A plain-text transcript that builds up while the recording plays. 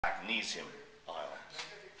magnesium ions.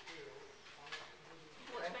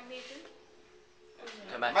 What's magnesium?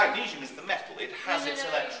 Magnesium is the metal. It has its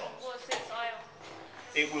electrons. What's its ion?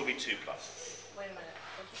 It will be 2+. Wait a minute.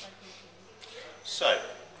 What's magnesium? So,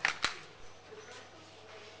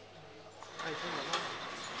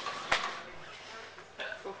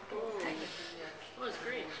 Oh, it's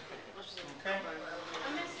green. okay.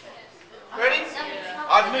 I missed it. Ready? Yeah.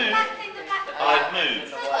 I've moved. I've Put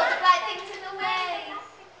moved. the black things in the way.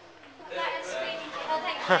 That is really good. Oh,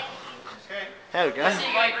 thank you. Okay. There we go. So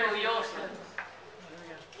you might call yours then.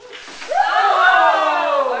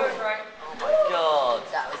 Oh! I was right. Oh my god,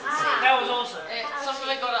 that was insane. That was awesome. Something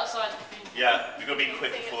I got outside. Yeah, you've got to be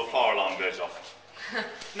quick before the fire alarm goes off.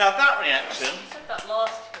 Now that reaction, You said that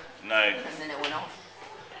last. no. And then it went off.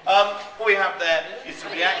 What we have there is the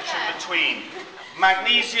reaction between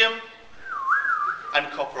magnesium and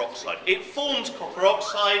copper oxide. It forms copper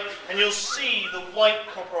oxide, and you'll see the white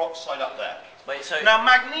copper oxide up there. Wait, so Now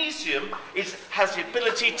magnesium has the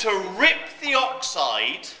ability to rip the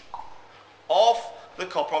oxide off the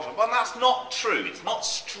copper oxide. Well, that's not true. It's not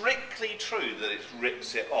strictly true that it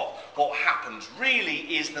rips it off. What happens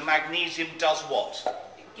really is the magnesium does what?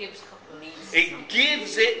 It gives copper. It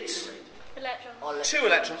gives it Electrons. 2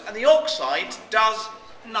 electrons, and the oxide does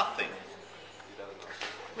nothing.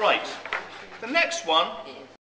 Right. The next one